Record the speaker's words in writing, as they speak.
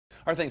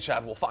Our thanks,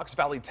 Chad. Well, Fox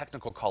Valley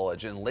Technical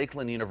College and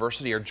Lakeland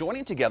University are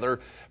joining together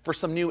for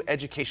some new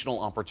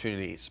educational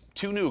opportunities.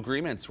 Two new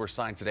agreements were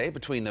signed today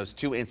between those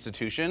two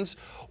institutions.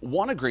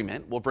 One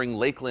agreement will bring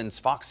Lakeland's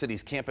Fox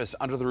Cities campus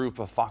under the roof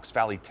of Fox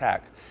Valley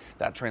Tech.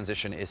 That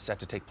transition is set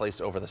to take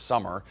place over the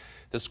summer.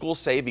 The schools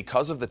say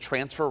because of the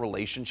transfer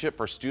relationship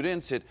for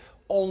students, it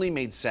only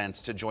made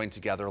sense to join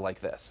together like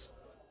this.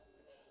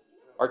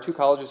 Our two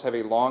colleges have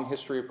a long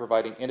history of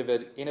providing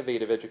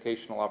innovative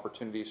educational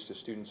opportunities to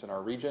students in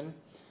our region,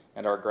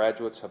 and our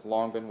graduates have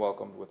long been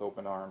welcomed with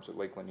open arms at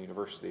Lakeland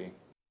University.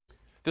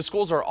 The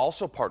schools are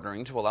also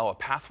partnering to allow a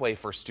pathway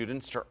for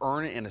students to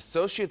earn an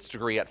associate's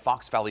degree at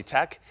Fox Valley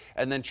Tech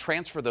and then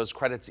transfer those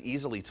credits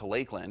easily to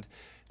Lakeland.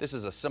 This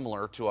is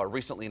similar to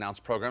recently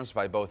announced programs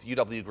by both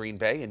UW Green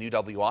Bay and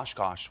UW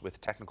Oshkosh with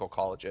technical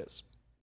colleges.